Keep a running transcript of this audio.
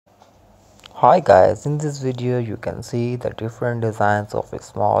Hi guys, in this video you can see the different designs of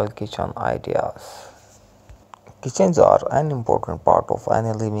small kitchen ideas. Kitchens are an important part of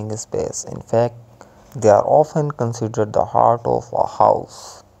any living space. In fact, they are often considered the heart of a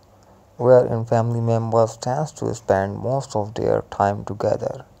house, wherein family members tend to spend most of their time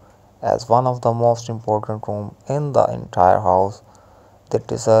together. As one of the most important rooms in the entire house, that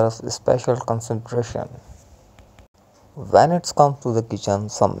deserves special consideration. When it comes to the kitchen,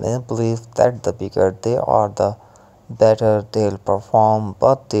 some may believe that the bigger they are, the better they'll perform,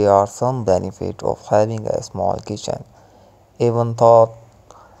 but there are some benefits of having a small kitchen. Even though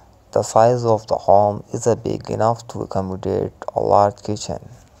the size of the home is big enough to accommodate a large kitchen.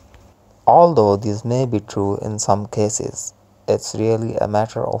 Although this may be true in some cases, it's really a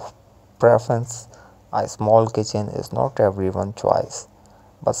matter of preference. A small kitchen is not everyone's choice,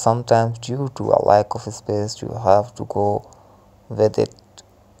 but sometimes due to a lack of space you have to go with it.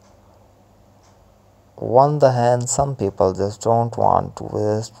 On the hand, some people just don't want to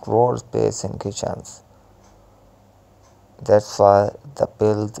waste road space in kitchens. That's why they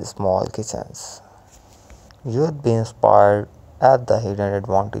build small kitchens. You'd be inspired at the hidden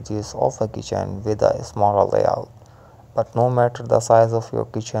advantages of a kitchen with a smaller layout. But no matter the size of your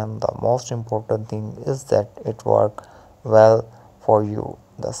kitchen, the most important thing is that it works well for you.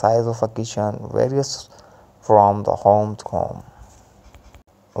 The size of a kitchen varies from the home to home.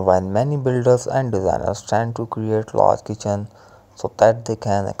 When many builders and designers tend to create large kitchens so that they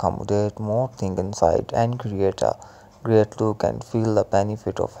can accommodate more things inside and create a great look and feel, the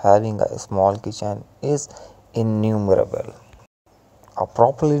benefit of having a small kitchen is innumerable. A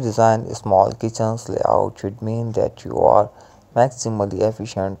properly designed small kitchen's layout should mean that you are maximally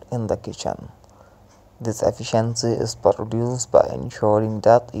efficient in the kitchen. This efficiency is produced by ensuring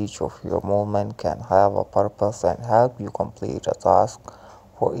that each of your movements can have a purpose and help you complete a task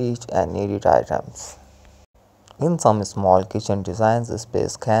for each and needed items. In some small kitchen designs,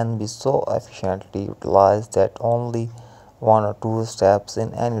 space can be so efficiently utilized that only one or two steps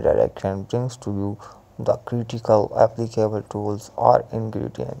in any direction brings to you the critical applicable tools or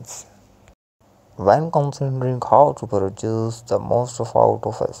ingredients. When considering how to produce the most out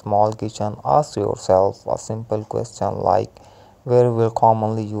of a small kitchen, ask yourself a simple question like where will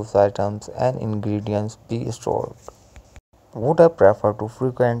commonly used items and ingredients be stored? Would I prefer to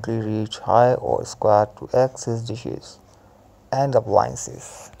frequently reach high or square to access dishes and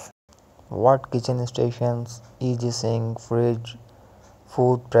appliances? What kitchen stations, easy sink, fridge,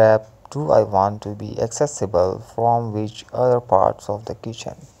 food prep do I want to be accessible from which other parts of the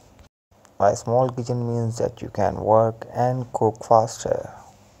kitchen? A small kitchen means that you can work and cook faster.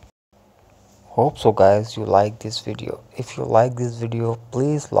 Hope so guys you like this video. If you like this video,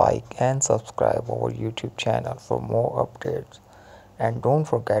 please like and subscribe our YouTube channel for more updates. And don't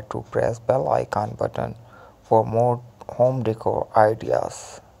forget to press bell icon button for more home decor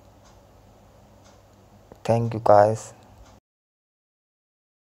ideas. Thank you guys.